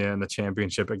Virginia in the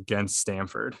championship against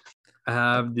Stanford. I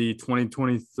have the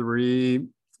 2023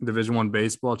 Division I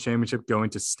baseball championship going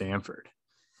to Stanford.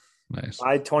 Nice.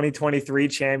 My 2023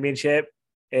 championship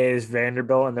is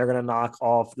Vanderbilt, and they're going to knock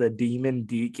off the Demon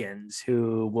Deacons,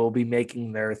 who will be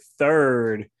making their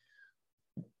 3rd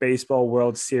Baseball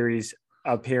World Series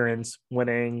appearance,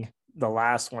 winning the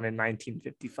last one in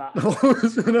 1955.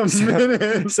 It's been a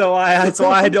minute. So that's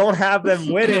why I don't have them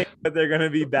winning, but they're going to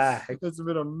be back. It's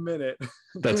been a minute.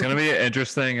 That's going to be an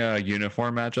interesting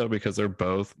uniform matchup because they're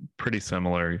both pretty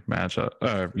similar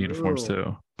uniforms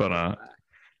too. But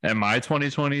and my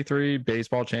 2023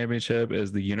 baseball championship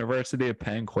is the University of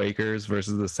Penn Quakers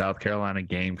versus the South Carolina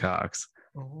Gamecocks.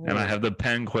 Oh. And I have the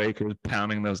Penn Quakers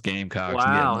pounding those Gamecocks.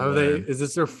 Wow. Is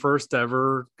this their first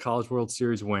ever College World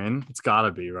Series win? It's got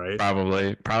to be, right?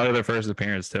 Probably their first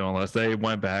appearance too, unless they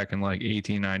went back in like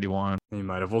 1891. You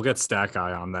might have. We'll get Stack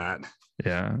Eye on that.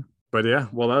 Yeah. But yeah,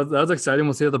 well, that was exciting.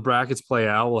 We'll see how the brackets play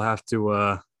out. We'll have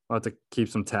to keep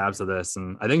some tabs of this.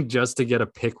 And I think just to get a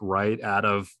pick right out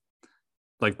of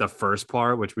like the first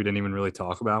part, which we didn't even really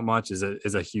talk about much, is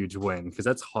a huge win, because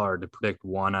that's hard to predict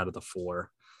 1 out of the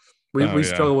 4. We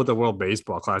struggled with the World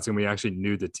Baseball Classic, and we actually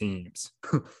knew the teams.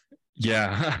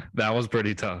 Yeah, that was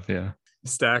pretty tough. Yeah.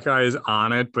 Stack Eye is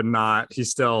on it, but not. He's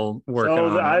still working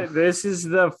on it. This is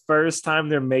the first time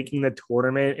they're making the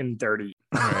tournament in 30.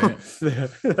 Right.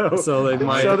 So they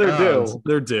might. So they're due.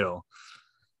 They're due.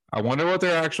 I wonder what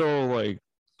their actual like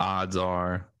odds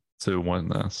are to win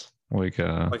this. Like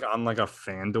on like a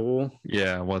FanDuel.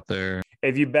 Yeah, what they're.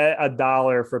 If you bet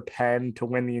 $1 for Penn to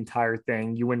win the entire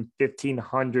thing, you win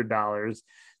 $1,500,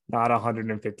 not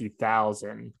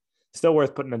 $150,000. Still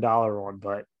worth putting $1 on,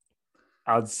 but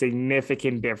a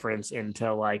significant difference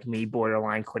into like me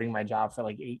borderline quitting my job for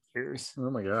like 8 years. Oh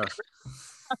my gosh.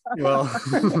 Well,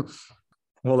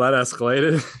 well, that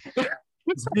escalated.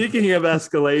 Speaking of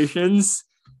escalations,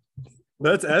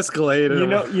 That's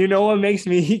escalated. you know what makes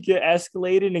me get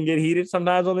escalated and get heated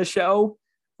sometimes on the show?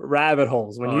 Rabbit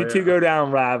holes. When you two go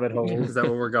down rabbit holes. Is that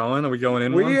where we're going? Are we going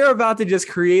in? We are about to just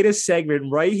create a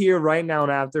segment right here, right now,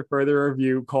 and after further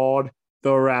review called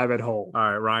The Rabbit Hole. All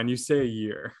right, Ryan, you say a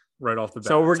year right off the bat.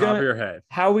 So we're top gonna of your head.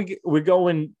 How we're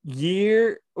going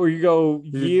year, or you go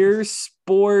year,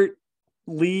 sport,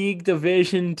 league,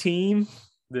 division, team.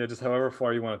 Yeah, just however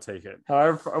far you want to take it.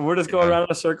 However, we're just going around in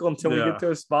a circle until we get to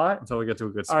a spot. Until we get to a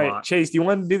good spot. All right, Chase, do you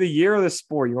want to do the year or the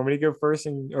sport? You want me to go first,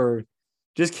 or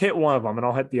just hit one of them and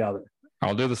I'll hit the other?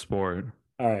 I'll do the sport.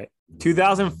 All right,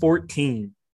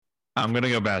 2014. I'm gonna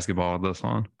go basketball with this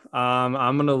one.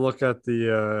 I'm gonna look at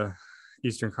the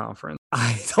Eastern Conference.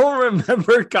 I don't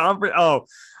remember conference. Oh,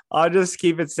 I'll just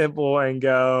keep it simple and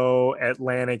go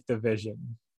Atlantic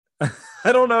Division.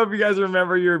 I don't know if you guys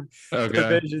remember your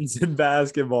divisions in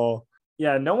basketball.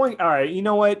 Yeah, no one. All right, you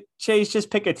know what, Chase? Just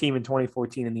pick a team in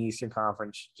 2014 in the Eastern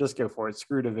Conference. Just go for it.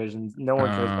 Screw divisions. No one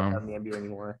cares about them in the NBA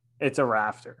anymore. It's a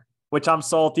rafter, which I'm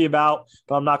salty about,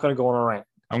 but I'm not going to go on a rant.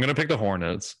 I'm gonna pick the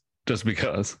Hornets just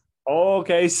because.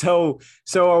 Okay, so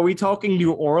are we talking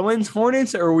New Orleans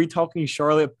Hornets or are we talking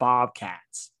Charlotte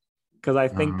Bobcats? Because I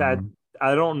think that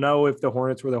I don't know if the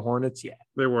Hornets were the Hornets yet.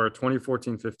 They were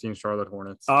 2014-15 Charlotte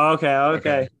Hornets. Oh,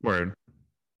 okay. Word.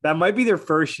 That might be their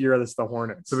first year as the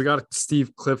Hornets. So we got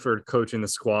Steve Clifford coaching the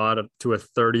squad to a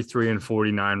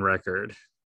 33-49 record.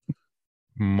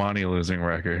 Money losing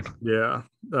record. Yeah.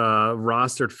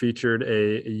 Rostered featured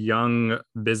a young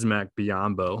Bismack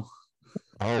Biyombo.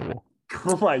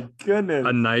 Oh my goodness.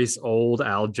 A nice old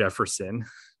Al Jefferson.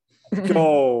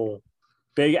 Oh,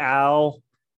 Big Al.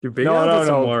 Dude, Big Al did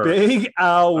some work. Big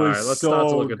Al was let's so start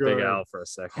to look good. at Big Al for a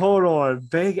second. Hold on.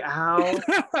 Big Al.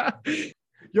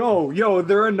 Yo,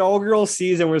 their inaugural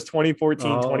season was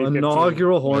 2014-2015.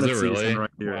 Inaugural Hornets really? season right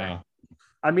here. Wow.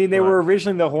 I mean, they were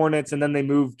originally the Hornets, and then they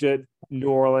moved to New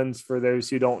Orleans, for those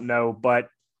who don't know. But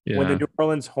when the New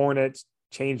Orleans Hornets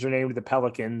changed their name to the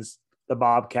Pelicans, the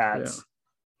Bobcats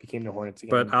became the Hornets again.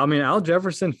 But, I mean, Al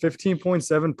Jefferson,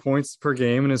 15.7 points per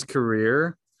game in his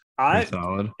career.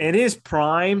 Solid. In his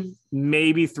prime,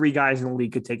 maybe 3 guys in the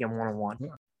league could take him one-on-one.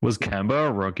 Was Kemba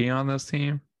a rookie on this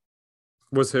team?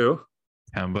 Was who?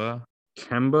 Kemba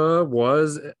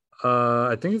was,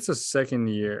 I think it's his second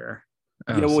year.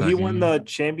 He won the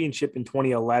championship in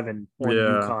 2011 on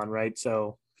UConn, right?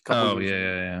 So,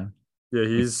 yeah. Yeah,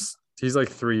 he's like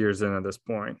 3 years in at this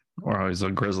point. Or he's a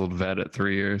grizzled vet at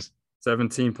 3 years.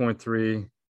 17.3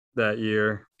 that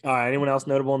year. All right. Anyone else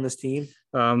notable on this team?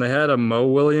 They had a Mo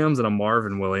Williams and a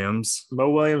Marvin Williams. Mo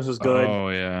Williams was good. Oh,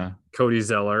 yeah. Cody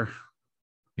Zeller.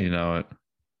 You know it.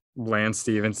 Lance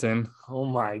Stevenson. Oh,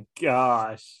 my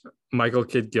gosh. Michael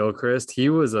Kidd-Gilchrist.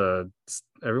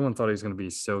 Everyone thought he was going to be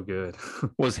so good.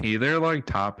 Was he their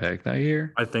top pick that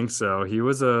year? I think so. He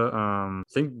was I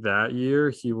think that year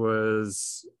he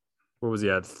was, what was he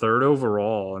at? 3rd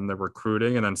overall in the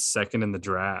recruiting and then 2nd in the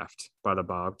draft by the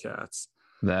Bobcats.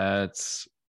 That's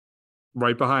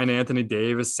right behind Anthony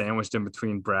Davis, sandwiched in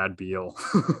between Brad Beal.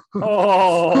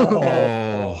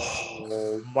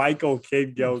 Michael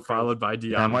Kidd-Gilchrist. Followed by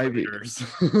Deion Waiters.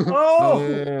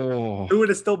 Who would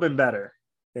have still been better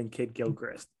than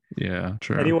Kidd-Gilchrist? Yeah,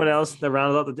 true. Anyone else that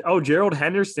rounded up Gerald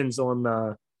Henderson's on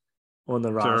the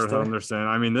roster. Gerald Henderson.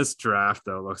 I mean, this draft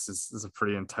though is a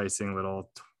pretty enticing little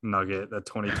nugget. The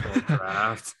 2012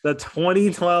 draft. The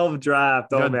 2012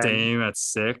 draft. You got Dame at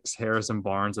 6, Harrison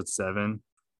Barnes at 7.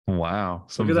 Wow.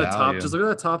 Look at that top. Just look at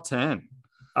that top 10.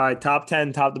 All right, top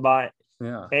 10, top to bottom.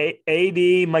 Yeah.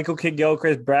 AD, Michael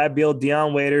Kidd-Gilchrist, Brad Beal,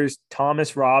 Deion Waiters,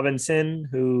 Thomas Robinson,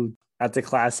 who that's a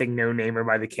classic no-namer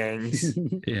by the Kings.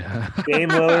 Yeah. Dame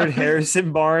Lillard,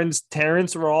 Harrison Barnes,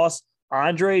 Terrence Ross,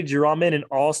 Andre Drummond, and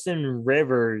Austin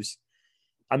Rivers.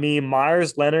 I mean,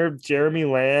 Myers Leonard, Jeremy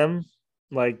Lamb,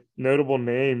 notable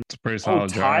names. It's a pretty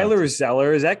solid Tyler draft.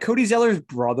 Zeller. Is that Cody Zeller's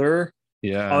brother?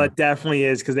 Yeah. Oh, it definitely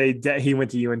is because he went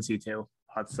to UNC too. Oh,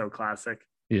 that's so classic.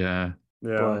 Yeah.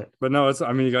 Yeah. But no,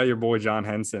 you got your boy John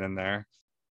Henson in there.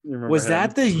 Was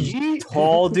that the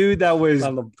tall dude that was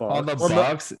on the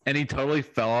Bucks and he totally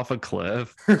fell off a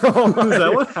cliff? Is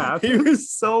that what happened? He was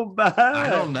so bad. I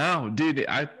don't know, dude.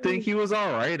 I think he was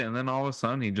all right, and then all of a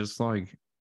sudden he just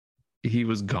he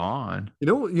was gone. You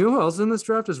know who else in this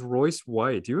draft is Royce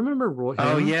White? Do you remember Royce?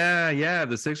 Oh yeah.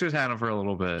 The Sixers had him for a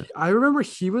little bit. I remember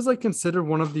he was considered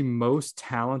one of the most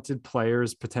talented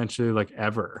players potentially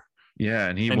ever. Yeah,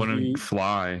 and he wouldn't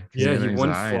fly. Yeah, he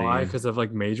wouldn't fly because of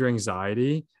like major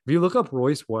anxiety. If you look up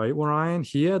Royce White, Ryan,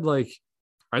 he had like,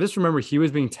 I just remember he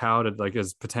was being touted like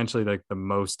as potentially like the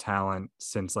most talent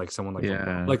since like someone like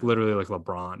LeBron, like literally like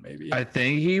LeBron maybe. I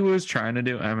think he was trying to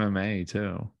do MMA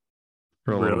too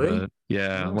for a little bit.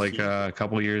 Yeah, like a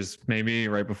couple years maybe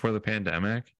right before the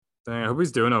pandemic. Dang, I hope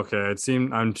he's doing okay.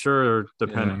 I'm sure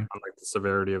depending on like the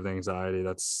severity of the anxiety,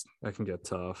 that can get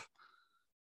tough.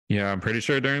 Yeah, I'm pretty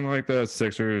sure during like the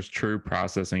Sixers true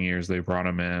processing years, they brought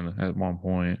him in at one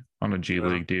point on a G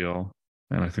League deal.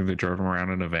 And I think they drove him around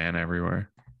in a van everywhere.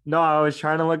 No, I was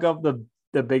trying to look up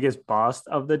the biggest bust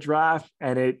of the draft,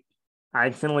 and I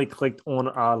accidentally clicked on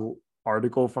an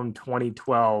article from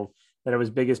 2012 that it was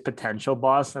biggest potential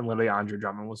bust, and literally Andre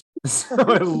Drummond was. So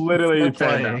it literally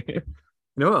playing. You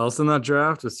know what else in that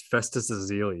draft was Festus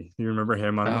Ezeli? You remember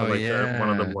him on one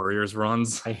of the Warriors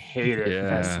runs? I hate it.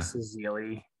 Festus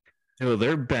Ezeli. Dude,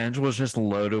 their bench was just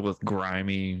loaded with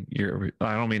grimy.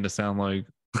 I don't mean to sound like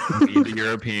the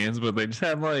Europeans, but they just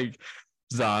had like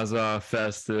Zaza,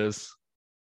 Festus.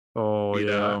 Oh,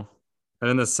 yeah. And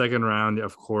in the second round,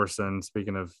 of course, and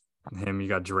speaking of him, you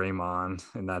got Draymond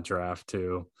in that draft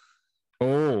too.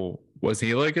 Oh, was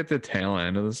he like at the tail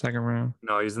end of the second round?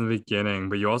 No, he's in the beginning.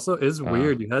 But you also is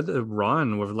weird. You had a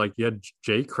run with like you had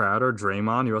Jay Crowder,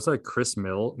 Draymond. You also had Chris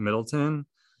Middleton.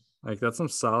 Like that's some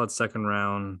solid second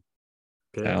round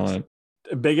picks. Talent.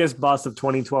 Biggest bust of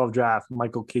 2012 draft,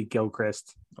 Michael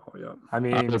Gilchrist. Oh yeah. I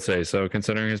mean, I would say so,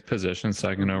 considering his position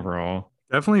second overall.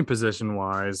 Definitely position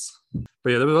wise.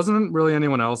 But yeah, there wasn't really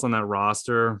anyone else on that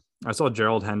roster. I saw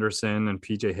Gerald Henderson and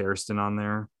PJ Hairston on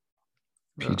there.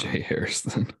 PJ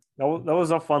Hairston. That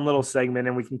was a fun little segment,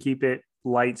 and we can keep it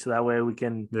light so that way we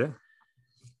can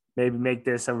maybe make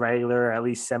this a regular, or at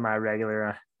least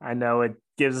semi-regular. I know it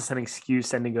gives us an excuse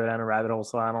then to go down a rabbit hole,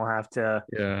 so I don't have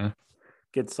to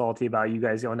get salty about you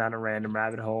guys going down a random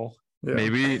rabbit hole. Yeah.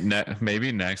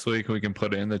 Maybe next week we can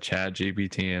put it in the chat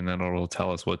GPT and then it'll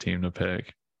tell us what team to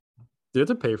pick. Do you have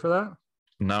to pay for that?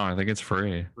 No, I think it's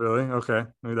free. Really? Okay.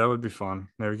 Maybe that would be fun.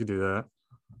 Maybe we could do that.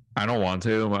 I don't want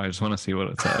to, but I just want to see what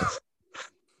it says.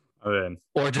 I'm in.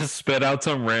 Or just spit out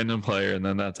some random player and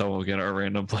then that's how we'll get our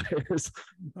random players.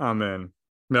 I'm in.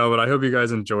 No, but I hope you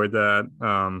guys enjoyed that.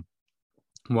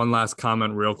 One last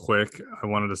comment real quick. I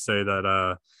wanted to say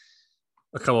that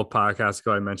a couple of podcasts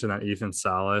ago, I mentioned that Ethan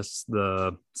Salas,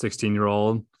 the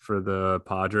 16-year-old for the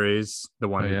Padres, the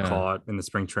one who caught in the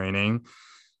spring training.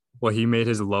 Well, he made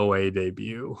his low A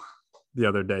debut the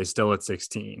other day, still at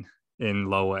 16 in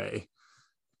low A,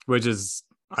 which is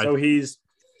so he's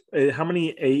how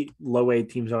many low A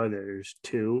teams are there? There's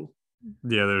 2.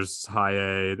 Yeah, there's high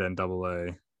A, then double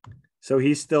A. So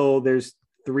there's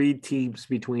 3 teams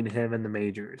between him and the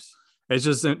majors. It's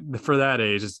just for that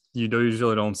age, you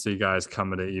usually don't see guys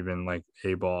coming to even like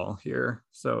A ball here.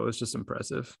 So it's just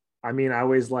impressive. I mean, I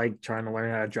always like trying to learn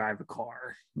how to drive a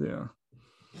car. Yeah.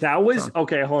 That was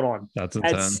okay. Hold on. That's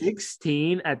at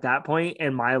 16 at that point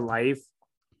in my life,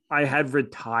 I had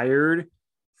retired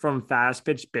from fast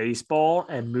pitch baseball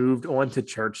and moved on to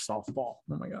church softball.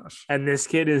 Oh my gosh. And this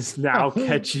kid is now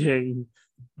catching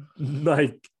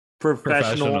like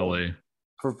professionally.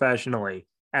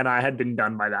 And I had been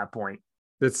done by that point.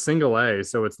 It's single A,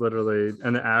 so it's literally,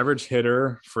 and the average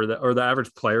hitter the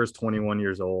average player is 21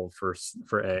 years old for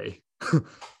A.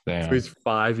 Damn. So he's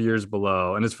 5 years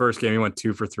below. And his first game, he went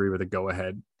 2 for 3 with a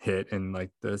go-ahead hit in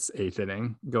like this 8th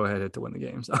inning. Go-ahead hit to win the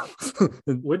game. So,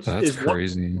 which that's is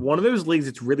crazy. One of those leagues.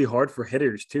 It's really hard for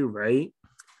hitters too, right?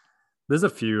 There's a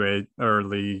few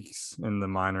leagues in the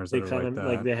minors. They that kind are of like,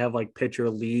 like they have like pitcher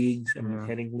leagues and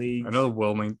hitting leagues. I know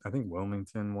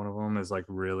Wilmington, one of them is like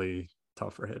really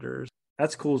tough for hitters.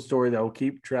 That's a cool story though.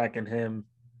 Keep tracking him.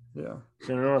 Yeah.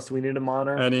 So anyone else we need to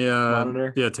monitor?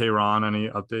 Monitor? Yeah, Tehran, any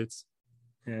updates?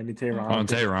 Yeah, any Tehran. On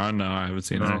Tehran, no, I haven't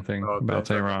seen anything about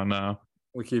Tehran now.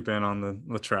 We keep in on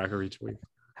the tracker each week.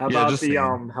 How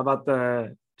about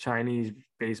the Chinese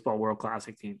baseball World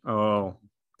Classic team? Oh,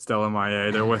 still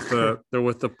MIA. They're with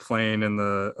the plane in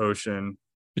the ocean.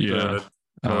 Yeah.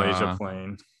 The Malaysia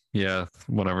plane. Yeah,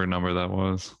 whatever number that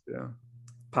was. Yeah.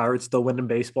 Pirates still winning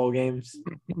baseball games.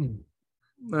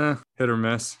 Hit or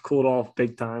miss. Cooled off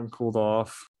big time. Cooled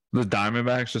off. The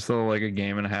Diamondbacks just still like a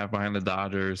game and a half behind the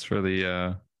Dodgers for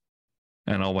the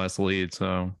NL West lead.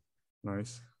 So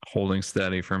nice. Holding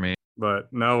steady for me. But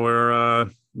no, we're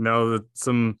that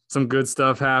some good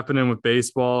stuff happening with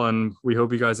baseball, and we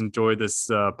hope you guys enjoyed this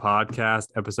podcast,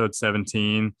 episode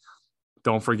 17.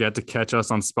 Don't forget to catch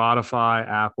us on Spotify,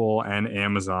 Apple, and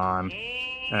Amazon.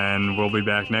 And we'll be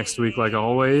back next week like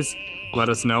always. Let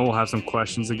us know. We'll have some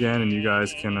questions again, and you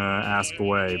guys can ask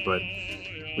away. But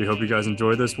we hope you guys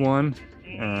enjoyed this one.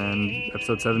 And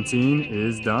episode 17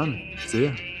 is done. See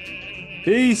ya.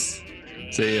 Peace.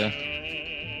 See ya.